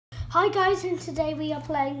Hi guys, and today we are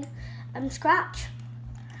playing Scratch,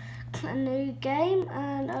 a new game,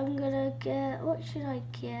 and I'm gonna get, what should I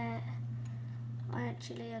get? I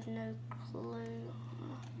actually have no clue.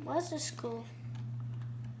 Where's the school?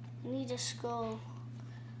 I need a school.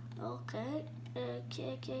 Okay.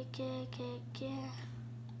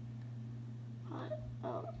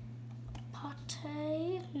 Oh,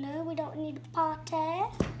 party. No, we don't need a party.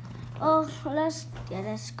 Oh, let's get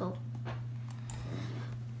a school.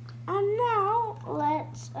 And now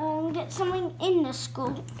let's get something in the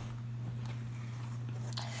school.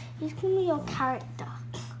 He's gonna be your character.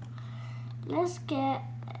 Let's get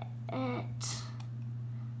it.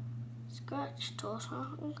 Scratch torso.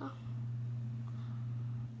 Okay.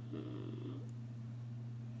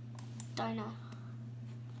 Dino.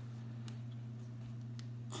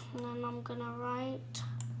 And then I'm gonna write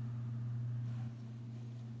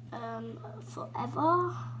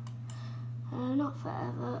forever. Not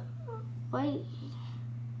forever. Wait.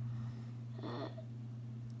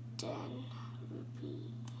 Den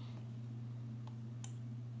repeat.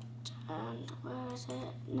 And where is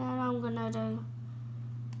it? Then I'm gonna do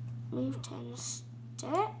move 10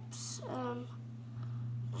 steps.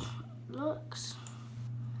 Looks.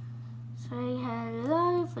 Say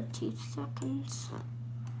hello for 2 seconds.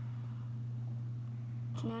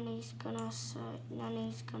 Then he's gonna say.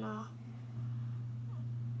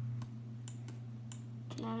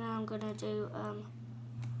 Then I'm gonna do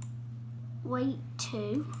wait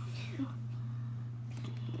 2.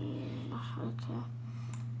 Okay.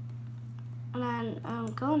 And then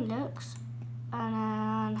go on looks, and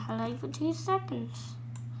then hello for 2 seconds.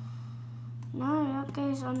 No, that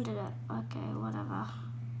goes under it. Okay, whatever.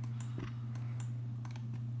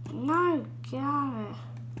 No, Gary.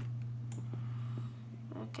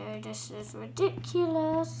 Okay, this is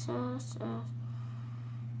ridiculous.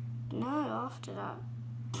 No, after that.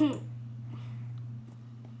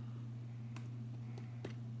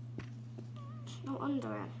 No,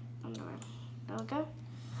 under it. There we go.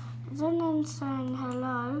 And then I'm saying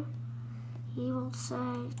hello. He will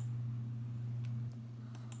say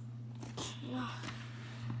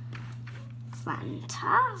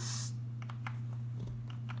fantastic.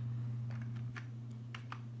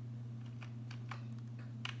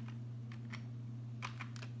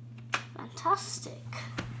 Fantastic.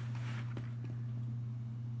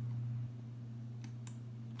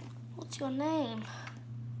 What's your name?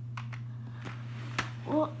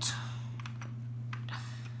 What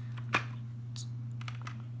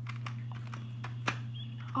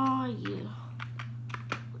are you?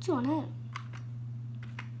 What's your name?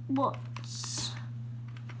 What's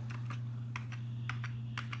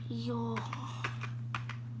your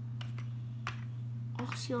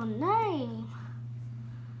name?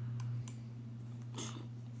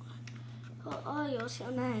 What's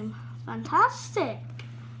your name? Fantastic.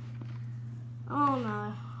 Oh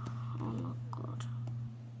no. Oh my god.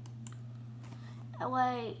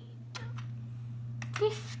 Wait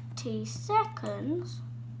 50 seconds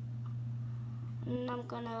and I'm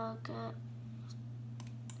gonna get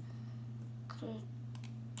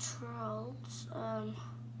controls and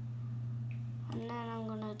then I'm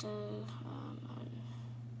gonna do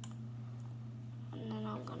and then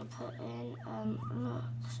I'm gonna put in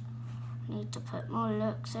looks. I need to put more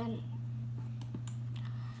looks in.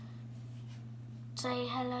 Say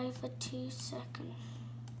hello for 2 seconds.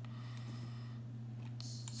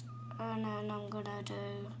 And then I'm gonna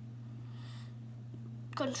do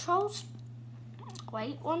controls.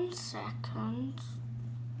 Wait 1 second.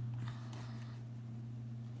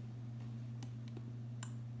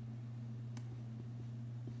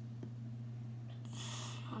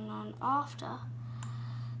 And then after,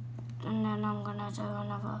 and then I'm gonna do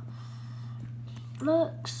another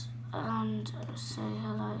looks and say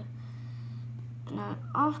hello. No,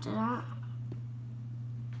 after that,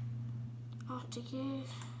 after you,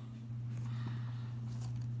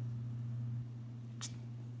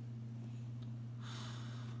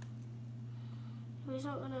 he's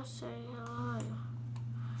not gonna say hello.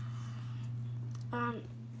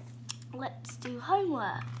 Let's do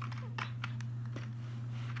homework.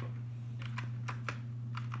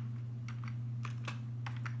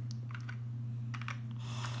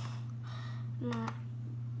 No.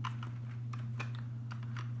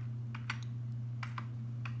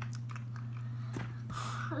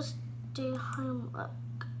 Let's do homework.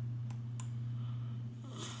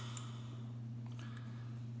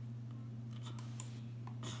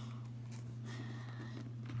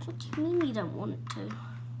 What do you mean you don't want to?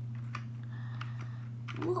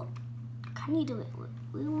 What? Can you do it?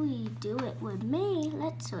 Will you do it with me?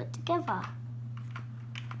 Let's do it together.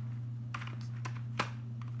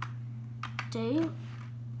 do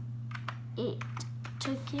it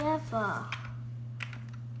together.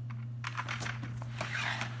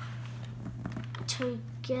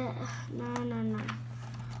 No.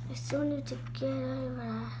 I still need to get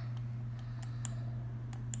over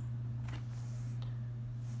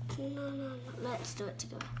there. No. Let's do it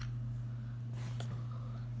together.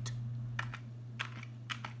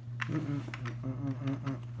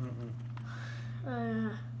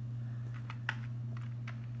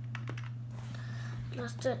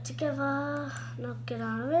 Let's do it together. Now get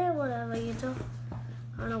out of here, whatever you do.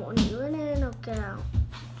 I don't want you in here, now get out.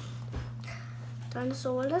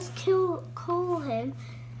 Dinosaur, let's call him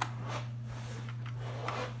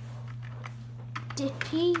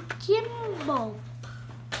Dippy Jimbob.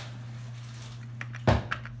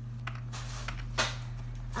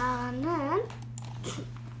 And then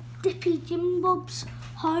Dippy Jimbob's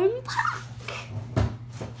home pack.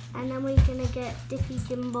 And then we're gonna get Dippy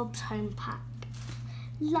Jimbob's home pack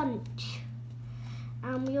lunch.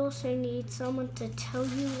 And we also need someone to tell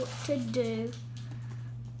you what to do.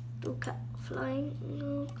 Look at flying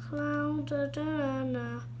cloud.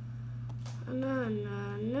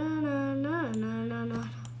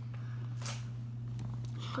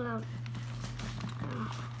 Cloud.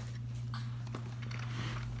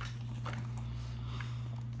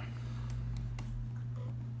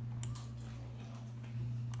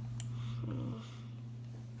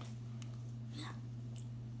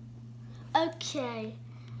 Okay,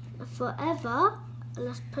 forever,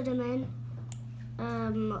 let's put him in.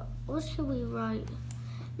 What should we write?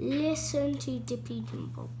 Listen to Dippy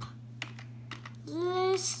Jimbob.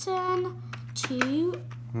 Listen to...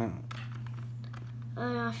 No.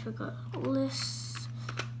 I forgot. Listen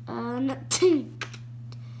to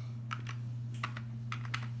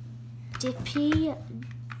Dippy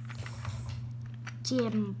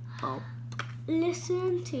Jimbob.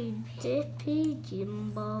 Listen to Dippy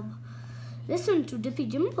Jimbob. Listen to Dippy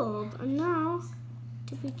Jimbob. And now,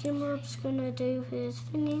 Dippy Jimbob's gonna do his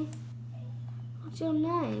thingy. What's your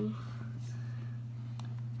name?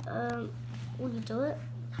 Will you do it?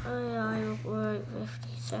 I wrote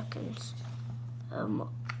 50 seconds.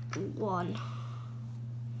 1.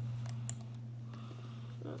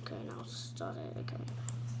 Okay, now start it again.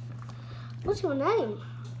 What's your name?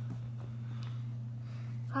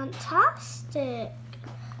 Fantastic.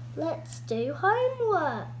 Let's do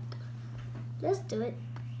homework. Let's do it.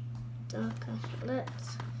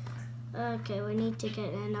 Okay, we need to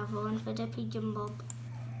get another one for Dippy Jimbob.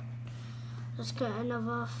 Let's get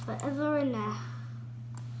another forever in there.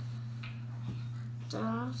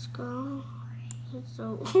 Let's go.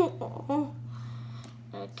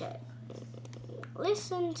 Okay.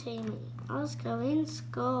 Listen to me. Let's go in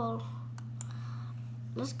school.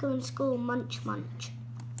 Let's go in school. Munch.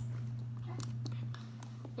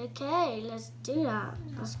 Okay, let's do that.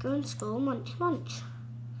 Let's go in school. Munch.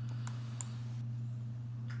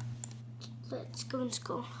 Let's go in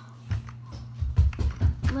school.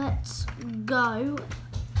 Let's go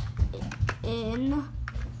in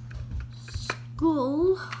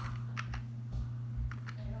school.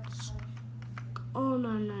 Oh,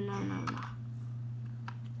 no.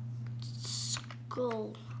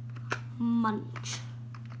 School. Munch.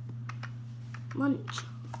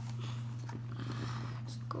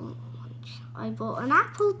 School munch. I bought an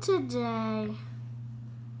apple today.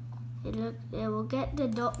 It will get the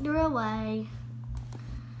doctor away.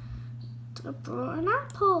 I brought an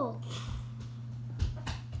apple.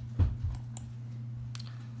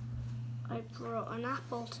 I brought an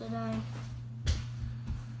apple today.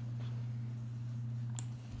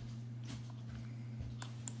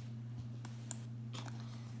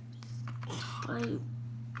 I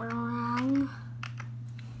brought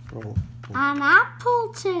an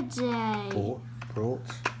apple today. Brought.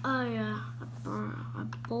 Oh yeah, I bought an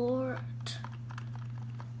apple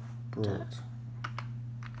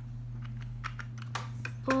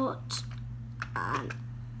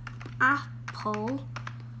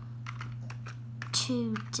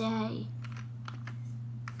today.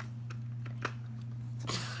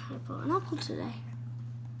 I bought an apple today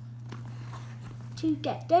to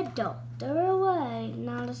get the doctor away.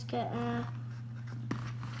 Now let's get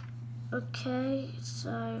okay,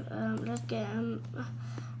 so let's get a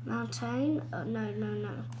mountain.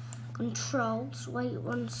 No. Controls. Wait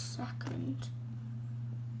 1 second.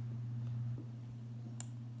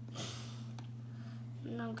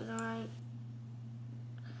 And I'm gonna write.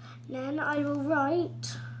 Then I will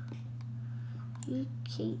write. You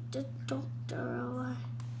keep the doctor away.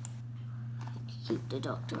 Keep the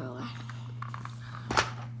doctor away.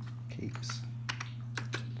 Keeps.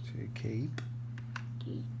 To keep.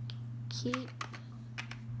 Keep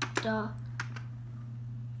the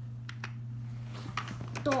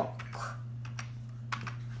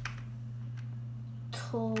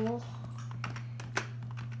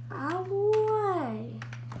away.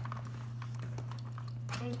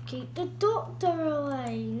 And keep the doctor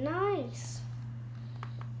away. Nice.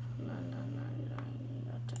 No, you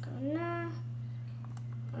have to go there.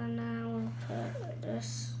 And now we'll put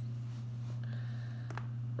this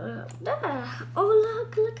there. Oh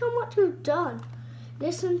look how much we've done.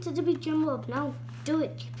 Listen to the big jump up. Now do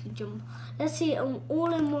it, Chippy Jump. Let's see it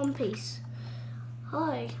all in one piece.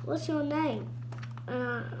 Hi, what's your name?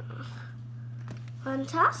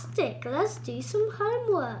 Fantastic. Let's do some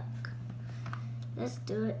homework. Let's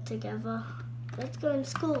do it together. Let's go in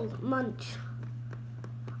school. Munch.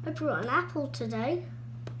 I brought an apple today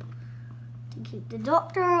to keep the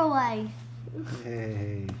doctor away.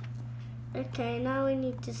 Yay. Okay, now we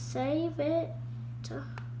need to save it.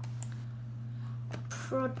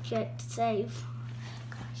 Project save. I'm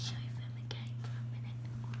gonna show them again for a minute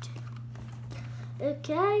or two.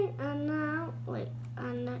 Okay, and now wait,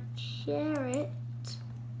 and let's share it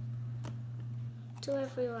to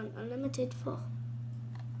everyone. Unlimited for.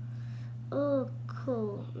 Oh,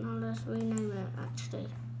 cool. Now let's rename it. Actually,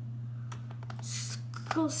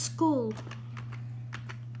 school.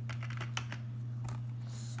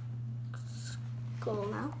 School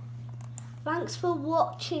now. Thanks for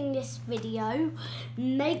watching this video.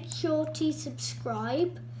 Make sure to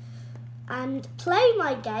subscribe and play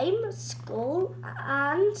my game, School.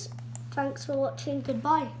 And thanks for watching.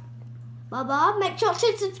 Goodbye. Bye bye. Make sure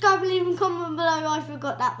to subscribe and leave a comment below. I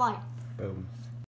forgot that. Bye. Boom.